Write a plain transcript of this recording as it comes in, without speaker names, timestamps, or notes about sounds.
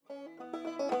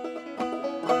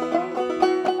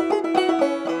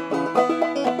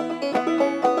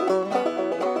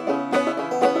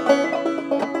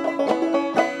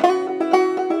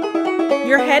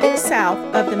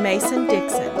south of the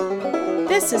Mason-Dixon.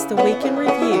 This is the Week in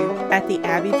Review at the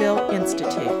Abbeville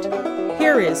Institute.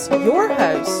 Here is your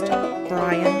host,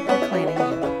 Brian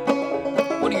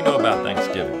McClanahan. What do you know about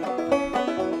Thanksgiving?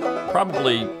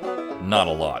 Probably not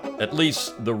a lot, at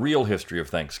least the real history of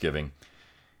Thanksgiving.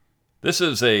 This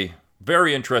is a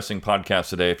very interesting podcast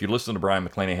today. If you listen to the Brian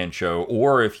McClanahan Show,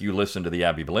 or if you listen to the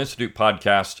Abbeville Institute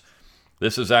podcast,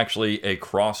 this is actually a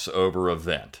crossover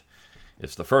event.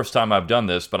 It's the first time I've done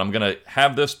this, but I'm going to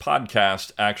have this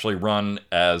podcast actually run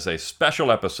as a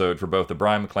special episode for both the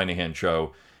Brian McClanahan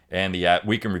Show and the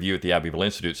Week in Review at the Abbeville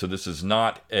Institute. So this is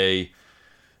not a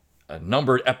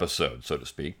numbered episode, so to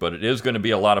speak, but it is going to be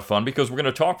a lot of fun because we're going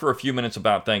to talk for a few minutes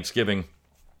about Thanksgiving.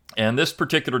 And this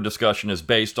particular discussion is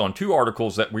based on two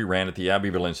articles that we ran at the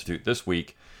Abbeville Institute this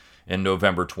week in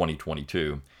November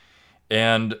 2022.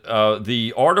 And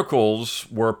the articles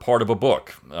were part of a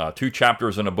book, two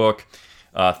chapters in a book,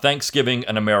 Thanksgiving,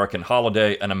 An American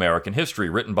Holiday, An American History,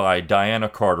 written by Diana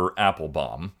Carter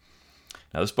Applebaum.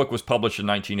 Now, this book was published in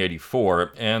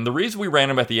 1984, and the reason we ran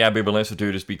them at the Abbeville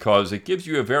Institute is because it gives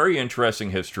you a very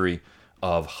interesting history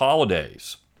of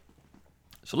holidays.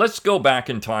 So let's go back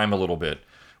in time a little bit.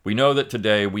 We know that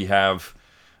today we have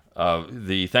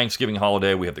the Thanksgiving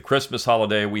holiday, we have the Christmas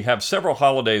holiday, we have several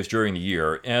holidays during the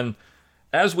year, and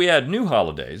as we add new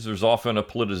holidays, there's often a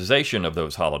politicization of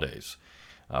those holidays.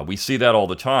 We see that all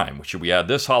the time. Should we add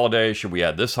this holiday? Should we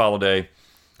add this holiday?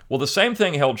 Well, the same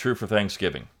thing held true for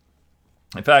Thanksgiving.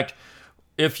 In fact,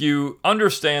 if you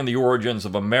understand the origins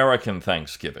of American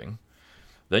Thanksgiving,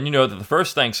 then you know that the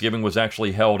first Thanksgiving was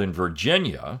actually held in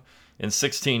Virginia in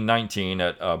 1619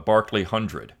 at Barclay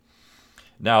Hundred.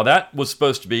 Now, that was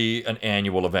supposed to be an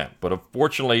annual event, but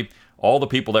unfortunately, all the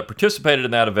people that participated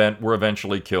in that event were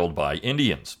eventually killed by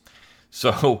Indians.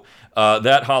 So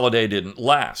that holiday didn't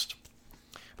last.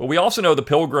 But we also know the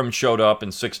Pilgrims showed up in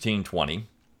 1620,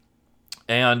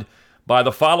 and by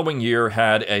the following year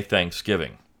had a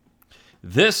Thanksgiving.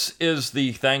 This is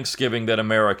the Thanksgiving that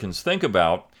Americans think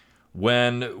about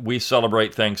when we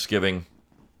celebrate Thanksgiving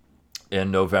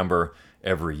in November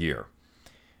every year.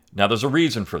 Now, there's a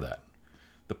reason for that.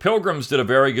 The Pilgrims did a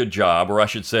very good job, or I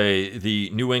should say the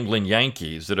New England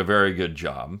Yankees did a very good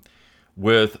job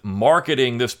with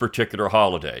marketing this particular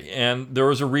holiday, and there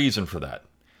was a reason for that.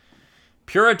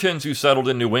 Puritans who settled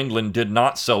in New England did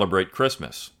not celebrate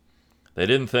Christmas. They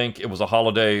didn't think it was a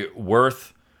holiday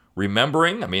worth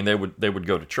remembering. I mean, they would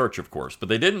go to church, of course, but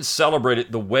they didn't celebrate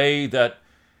it the way that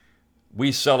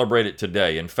we celebrate it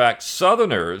today. In fact,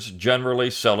 Southerners generally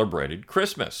celebrated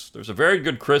Christmas. There's a very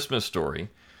good Christmas story,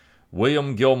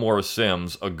 William Gilmore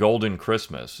Simms' A Golden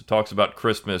Christmas. It talks about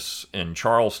Christmas in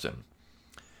Charleston.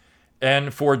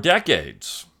 And for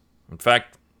decades, in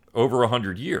fact, over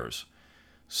 100 years,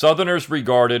 Southerners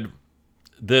regarded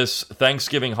this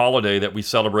Thanksgiving holiday that we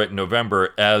celebrate in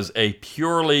November as a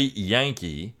purely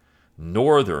Yankee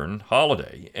Northern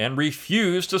holiday and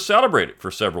refused to celebrate it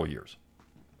for several years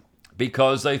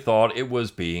because they thought it was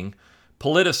being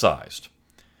politicized.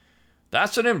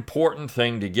 That's an important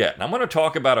thing to get. And I'm going to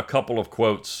talk about a couple of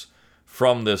quotes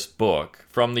from this book,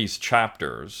 from these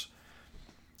chapters,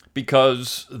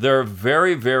 because they're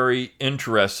very, very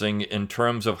interesting in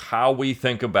terms of how we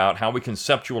think about, how we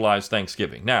conceptualize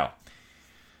Thanksgiving. Now,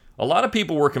 a lot of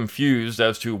people were confused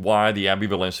as to why the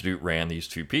Abbeville Institute ran these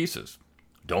two pieces.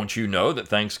 Don't you know that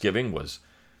Thanksgiving was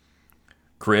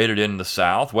created in the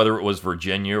South, whether it was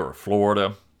Virginia or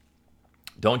Florida?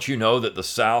 Don't you know that the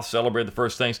South celebrated the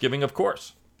first Thanksgiving? Of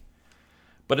course.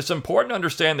 But it's important to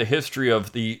understand the history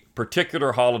of the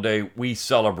particular holiday we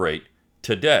celebrate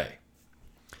today,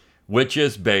 which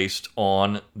is based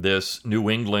on this New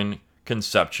England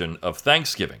conception of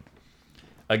Thanksgiving.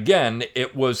 Again,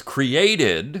 it was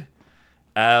created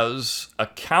as a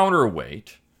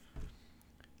counterweight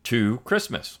to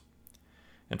Christmas.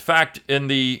 In fact, in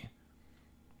the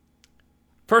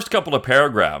first couple of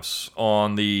paragraphs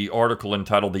on the article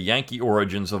entitled The Yankee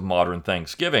Origins of Modern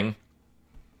Thanksgiving,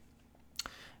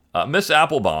 Miss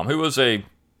Applebaum, who was a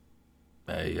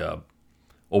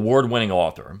award-winning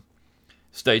author,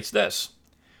 states this: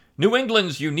 New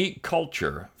England's unique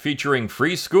culture, featuring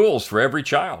free schools for every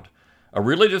child, a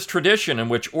religious tradition in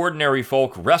which ordinary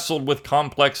folk wrestled with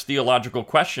complex theological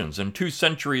questions, and 2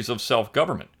 centuries of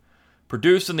self-government,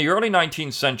 produced in the early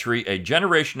 19th century a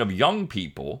generation of young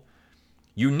people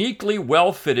uniquely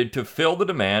well-fitted to fill the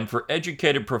demand for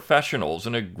educated professionals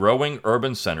in the growing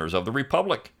urban centers of the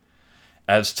Republic.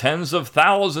 As tens of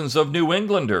thousands of New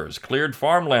Englanders cleared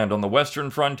farmland on the western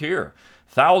frontier,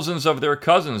 thousands of their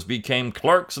cousins became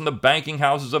clerks in the banking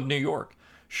houses of New York,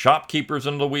 shopkeepers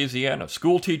in Louisiana,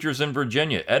 school teachers in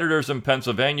Virginia, editors in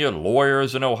Pennsylvania,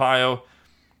 lawyers in Ohio,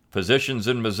 physicians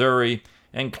in Missouri,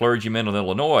 and clergymen in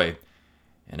Illinois.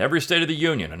 In every state of the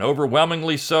Union, and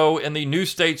overwhelmingly so in the new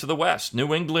states of the West,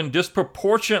 New England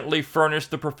disproportionately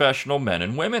furnished the professional men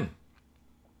and women.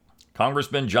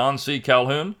 Congressman John C.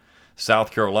 Calhoun,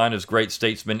 South Carolina's great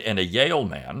statesman and a Yale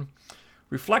man,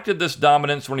 reflected this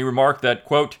dominance when he remarked that,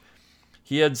 quote,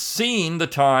 he had seen the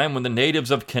time when the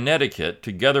natives of Connecticut,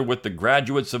 together with the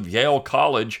graduates of Yale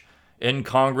College in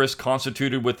Congress,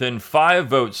 constituted within 5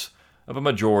 votes of a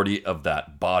majority of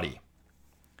that body.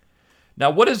 Now,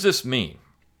 what does this mean?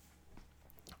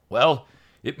 Well,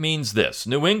 it means this.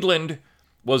 New England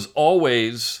was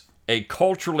always a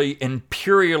culturally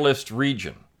imperialist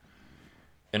region.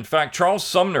 In fact, Charles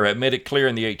Sumner had made it clear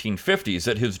in the 1850s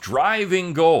that his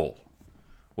driving goal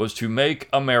was to make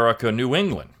America New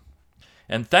England.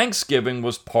 And Thanksgiving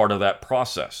was part of that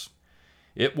process.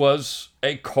 It was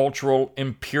a cultural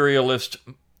imperialist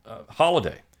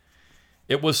holiday.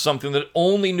 It was something that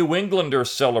only New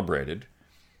Englanders celebrated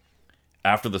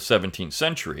after the 17th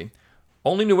century.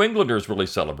 Only New Englanders really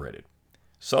celebrated.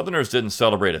 Southerners didn't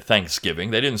celebrate a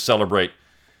Thanksgiving. They didn't celebrate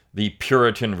the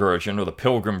Puritan version or the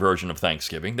Pilgrim version of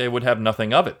Thanksgiving. They would have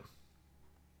nothing of it.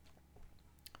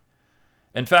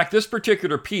 In fact, this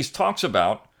particular piece talks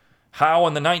about how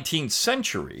in the 19th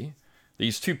century,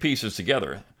 these two pieces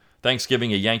together,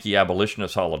 Thanksgiving, a Yankee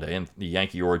abolitionist holiday, and the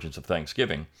Yankee origins of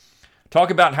Thanksgiving,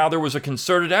 talk about how there was a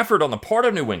concerted effort on the part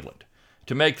of New England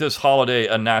to make this holiday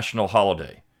a national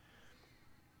holiday.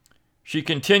 She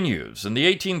continues, in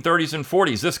the 1830s and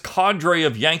 40s, this cadre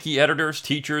of Yankee editors,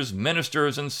 teachers,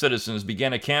 ministers, and citizens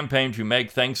began a campaign to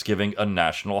make Thanksgiving a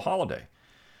national holiday.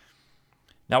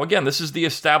 Now again, this is the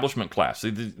establishment class.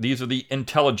 These are the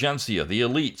intelligentsia, the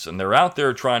elites, and they're out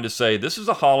there trying to say, this is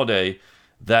a holiday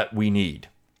that we need.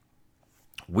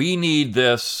 We need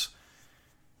this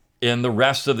in the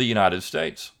rest of the United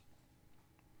States.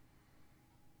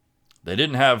 They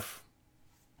didn't have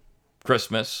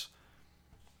Christmas.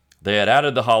 They had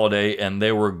added the holiday, and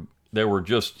they were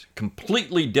just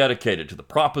completely dedicated to the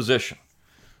proposition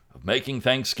of making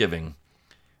Thanksgiving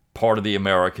part of the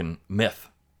American myth.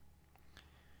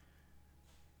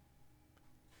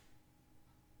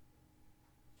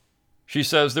 She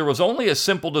says, there was only a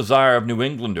simple desire of New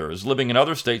Englanders living in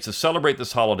other states to celebrate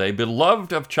this holiday,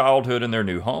 beloved of childhood in their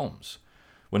new homes.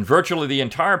 When virtually the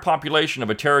entire population of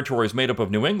a territory is made up of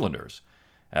New Englanders,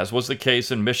 as was the case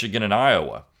in Michigan and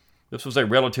Iowa, this was a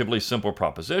relatively simple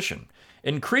proposition.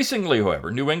 Increasingly,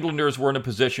 however, New Englanders were in a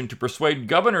position to persuade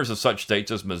governors of such states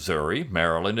as Missouri,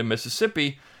 Maryland, and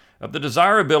Mississippi of the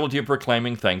desirability of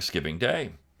proclaiming Thanksgiving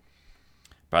Day.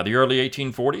 By the early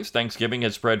 1840s, Thanksgiving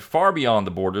had spread far beyond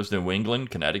the borders of New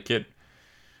England, Connecticut,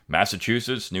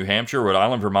 Massachusetts, New Hampshire, Rhode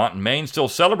Island, Vermont, and Maine still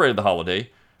celebrated the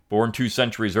holiday, born 2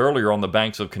 centuries earlier on the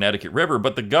banks of Connecticut River,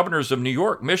 but the governors of New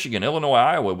York, Michigan, Illinois,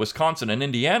 Iowa, Wisconsin, and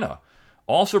Indiana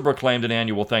also proclaimed an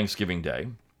annual Thanksgiving Day.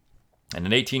 And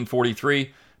in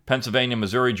 1843, Pennsylvania and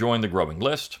Missouri joined the growing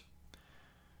list.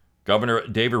 Governor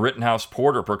David Rittenhouse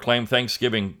Porter proclaimed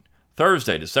Thanksgiving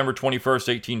Thursday, December 21st,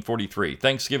 1843,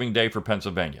 Thanksgiving Day for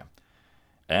Pennsylvania.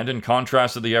 And in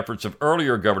contrast to the efforts of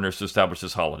earlier governors to establish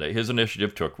this holiday, his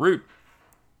initiative took root.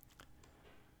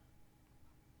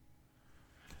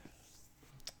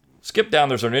 Skip down,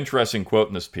 there's an interesting quote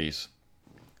in this piece.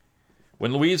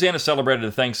 When Louisiana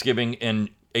celebrated Thanksgiving in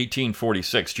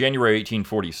 1846, January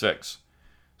 1846,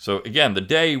 so again, the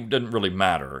day didn't really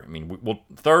matter. I mean,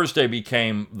 Thursday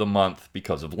became the month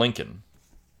because of Lincoln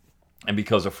and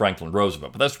because of Franklin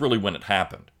Roosevelt, but that's really when it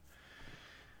happened.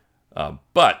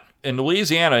 But in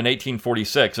Louisiana in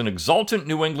 1846, an exultant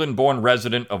New England-born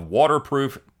resident of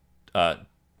waterproof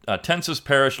Tensas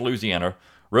Parish, Louisiana,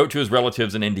 wrote to his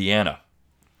relatives in Indiana,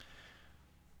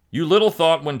 "You little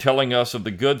thought when telling us of the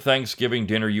good Thanksgiving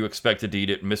dinner you expected to eat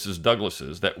at Mrs.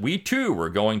 Douglas's that we too were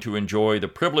going to enjoy the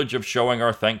privilege of showing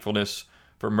our thankfulness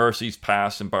for mercies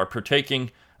past and by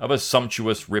partaking of a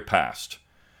sumptuous repast.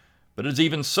 But it is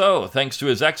even so, thanks to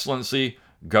His Excellency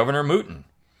Governor Mouton.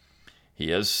 He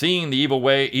has seen the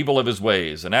evil of his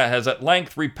ways, and has at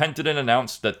length repented and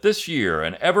announced that this year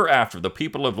and ever after the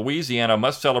people of Louisiana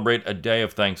must celebrate a day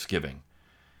of Thanksgiving.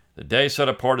 The day set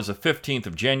apart is the 15th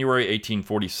of January,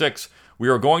 1846. We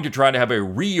are going to try to have a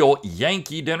real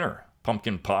Yankee dinner,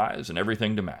 pumpkin pies and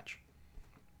everything to match."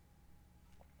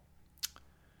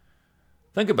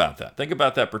 Think about that. Think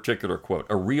about that particular quote.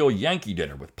 A real Yankee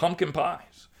dinner with pumpkin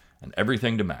pies and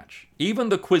everything to match. Even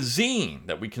the cuisine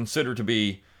that we consider to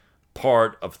be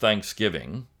part of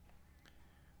Thanksgiving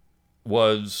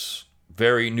was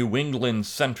very New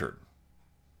England-centered.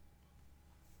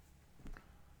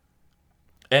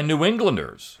 And New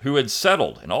Englanders who had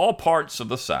settled in all parts of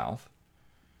the South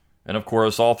and of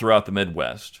course all throughout the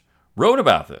Midwest, wrote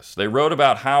about this. They wrote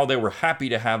about how they were happy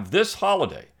to have this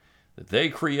holiday that they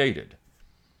created,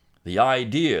 the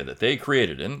idea that they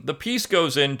created. And the piece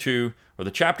goes into, or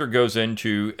the chapter goes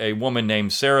into, a woman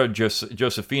named Sarah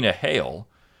Josephina Hale,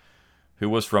 who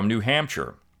was from New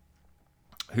Hampshire,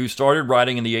 who started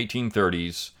writing in the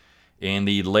 1830s in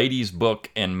the Ladies' Book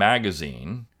and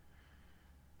Magazine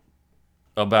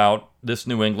about this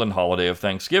New England holiday of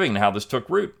Thanksgiving and how this took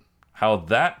root, how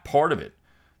that part of it,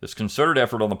 this concerted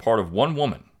effort on the part of one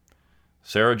woman,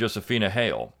 Sarah Josephina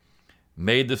Hale,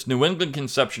 made this New England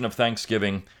conception of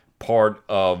Thanksgiving part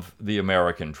of the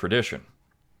American tradition.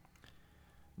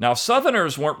 Now,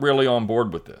 Southerners weren't really on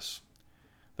board with this.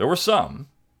 There were some,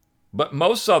 but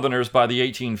most Southerners by the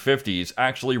 1850s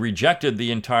actually rejected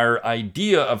the entire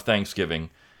idea of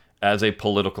Thanksgiving as a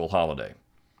political holiday,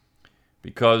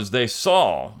 because they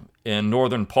saw in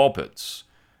Northern pulpits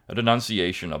a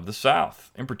denunciation of the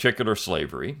South, in particular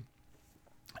slavery,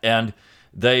 and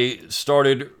they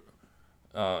started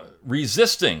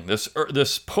resisting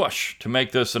this push to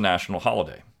make this a national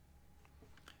holiday.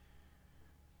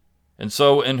 And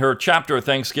so in her chapter,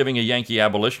 Thanksgiving, a Yankee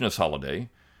Abolitionist Holiday,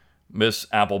 Miss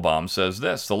Applebaum says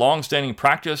this: the long-standing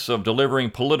practice of delivering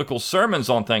political sermons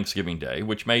on Thanksgiving Day,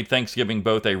 which made Thanksgiving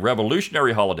both a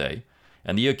revolutionary holiday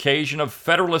and the occasion of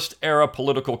Federalist-era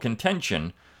political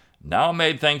contention, now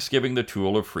made Thanksgiving the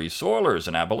tool of free soilers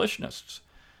and abolitionists.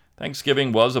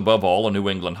 Thanksgiving was, above all, a New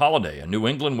England holiday, and New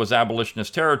England was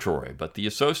abolitionist territory, but the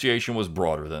association was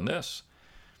broader than this.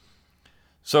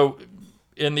 So,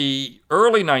 in the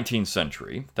early 19th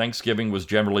century, Thanksgiving was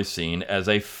generally seen as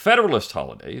a Federalist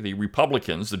holiday. The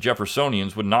Republicans, the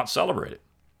Jeffersonians, would not celebrate it.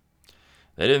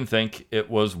 They didn't think it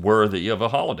was worthy of a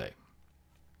holiday.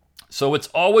 So it's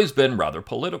always been rather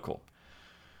political.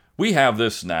 We have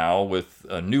this now with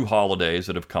new holidays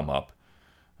that have come up.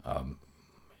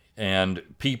 And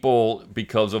people,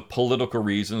 because of political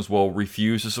reasons, will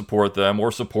refuse to support them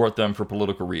or support them for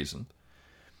political reasons.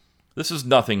 This is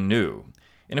nothing new.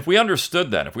 And if we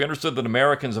understood that, if we understood that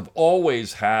Americans have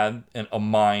always had a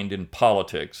mind in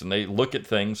politics and they look at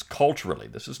things culturally,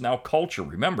 this is now culture,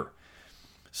 remember.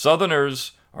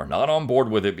 Southerners are not on board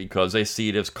with it because they see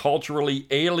it as culturally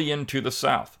alien to the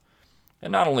South.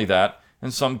 And not only that,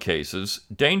 in some cases,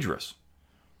 dangerous.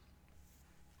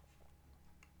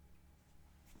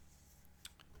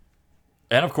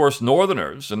 And of course,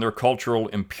 Northerners, in their cultural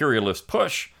imperialist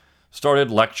push,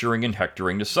 started lecturing and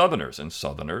hectoring to Southerners, and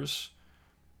Southerners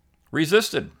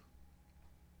resisted.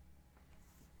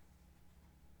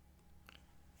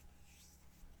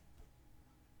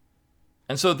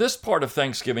 And so this part of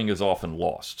Thanksgiving is often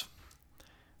lost.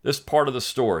 This part of the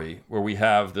story where we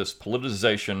have this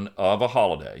politicization of a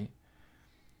holiday.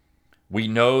 We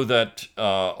know that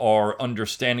our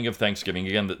understanding of Thanksgiving,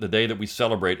 again, that the day that we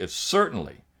celebrate, is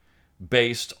certainly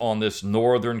based on this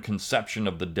northern conception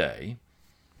of the day.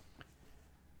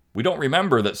 We don't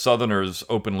remember that Southerners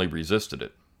openly resisted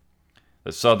it,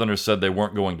 that Southerners said they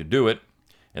weren't going to do it,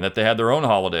 and that they had their own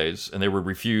holidays and they would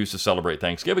refuse to celebrate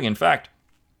Thanksgiving. In fact,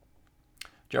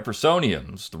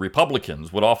 Jeffersonians, the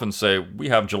Republicans, would often say, we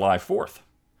have July 4th.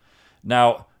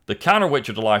 Now, the counterweight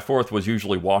to July 4th was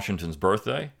usually Washington's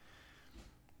birthday,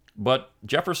 but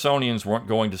Jeffersonians weren't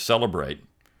going to celebrate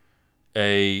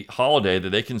a holiday that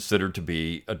they considered to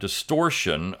be a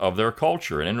distortion of their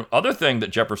culture. And another thing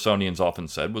that Jeffersonians often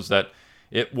said was that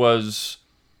it was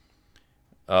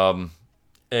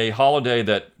a holiday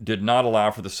that did not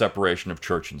allow for the separation of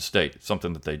church and state. It's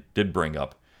something that they did bring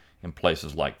up in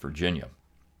places like Virginia.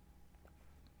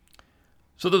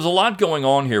 So there's a lot going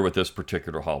on here with this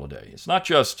particular holiday. It's not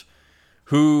just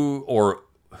who or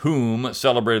whom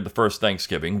celebrated the first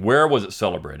Thanksgiving. Where was it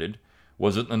celebrated?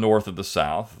 Was it in the north or the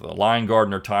south? Lion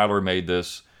Gardner Tyler made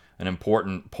this an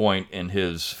important point in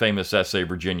his famous essay,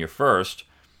 Virginia First,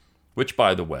 which,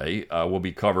 by the way, will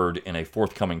be covered in a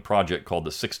forthcoming project called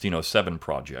the 1607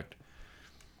 Project.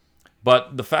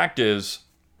 But the fact is,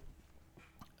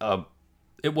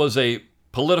 it was a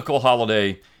political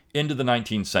holiday into the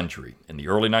 19th century. In the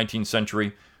early 19th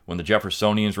century, when the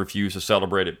Jeffersonians refused to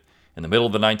celebrate it. In the middle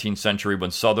of the 19th century, when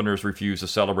Southerners refused to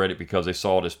celebrate it because they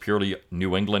saw it as purely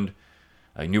New England,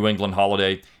 a New England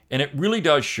holiday. And it really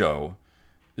does show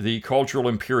the cultural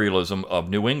imperialism of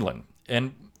New England.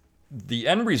 And the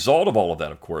end result of all of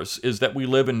that, of course, is that we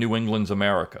live in New England's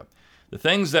America. The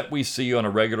things that we see on a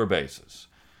regular basis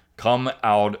come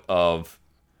out of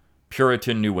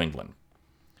Puritan New England.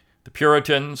 The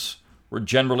Puritans were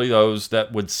generally those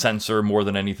that would censor more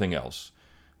than anything else.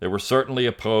 They were certainly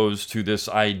opposed to this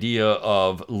idea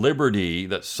of liberty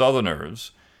that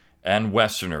Southerners and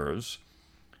Westerners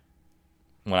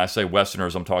when I say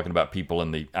Westerners, I'm talking about people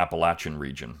in the Appalachian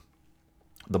region,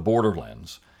 the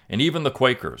borderlands, and even the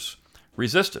Quakers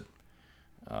resisted.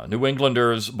 New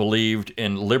Englanders believed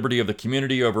in liberty of the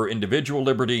community over individual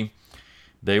liberty.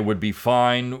 They would be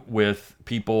fine with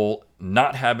people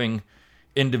not having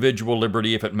individual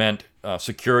liberty if it meant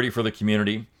security for the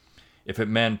community, if it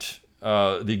meant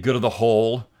the good of the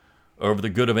whole over the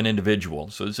good of an individual.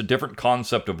 So it's a different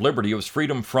concept of liberty. It was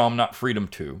freedom from, not freedom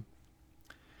to.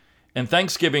 And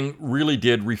Thanksgiving really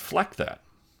did reflect that.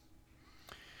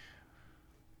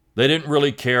 They didn't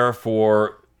really care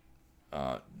for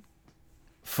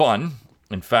fun.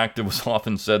 In fact, it was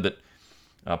often said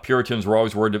that Puritans were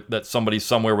always worried that somebody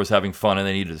somewhere was having fun and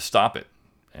they needed to stop it.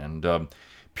 And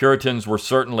Puritans were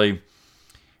certainly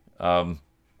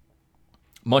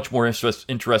much more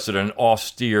interested in an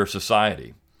austere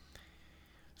society.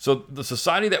 So the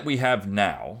society that we have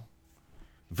now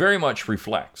very much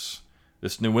reflects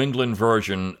this New England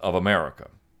version of America.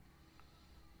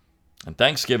 And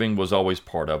Thanksgiving was always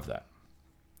part of that.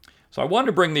 So I wanted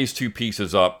to bring these two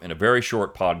pieces up in a very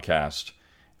short podcast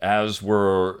as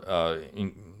we're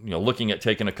looking at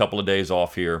taking a couple of days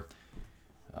off here,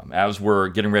 as we're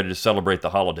getting ready to celebrate the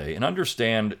holiday, and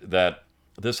understand that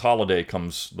this holiday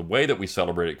the way that we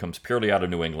celebrate it comes purely out of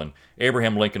New England.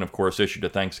 Abraham Lincoln, of course, issued a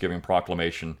Thanksgiving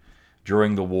proclamation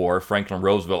during the war. Franklin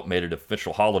Roosevelt made it an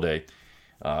official holiday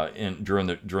during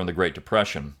the Great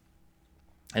Depression.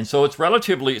 And so it's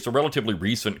a relatively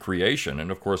recent creation.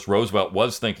 And of course, Roosevelt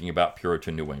was thinking about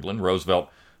Puritan New England. Roosevelt,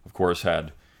 of course,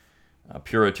 had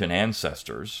Puritan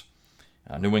ancestors,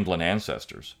 New England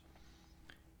ancestors.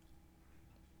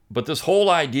 But this whole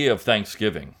idea of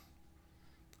Thanksgiving,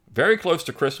 very close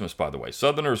to Christmas, by the way.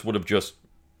 Southerners would have just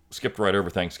skipped right over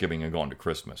Thanksgiving and gone to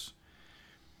Christmas.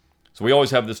 So we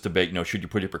always have this debate, should you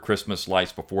put up your Christmas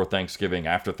lights before Thanksgiving,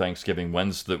 after Thanksgiving,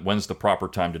 when's the proper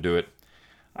time to do it?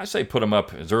 I say put them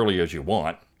up as early as you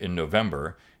want in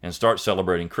November and start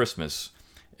celebrating Christmas,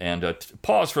 and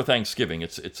pause for Thanksgiving.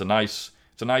 It's a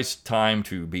nice time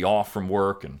to be off from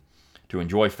work and to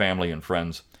enjoy family and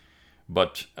friends,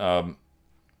 but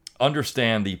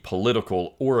understand the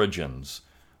political origins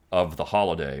of the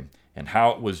holiday and how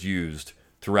it was used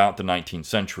throughout the 19th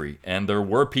century. And there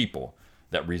were people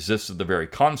that resisted the very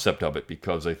concept of it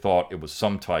because they thought it was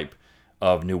some type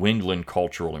of New England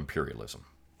cultural imperialism.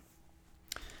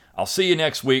 I'll see you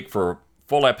next week for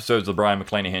full episodes of the Brian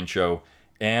McClanahan Show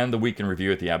and the Week in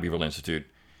Review at the Abbeville Institute.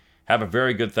 Have a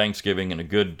very good Thanksgiving and a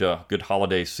good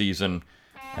holiday season,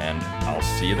 and I'll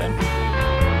see you then.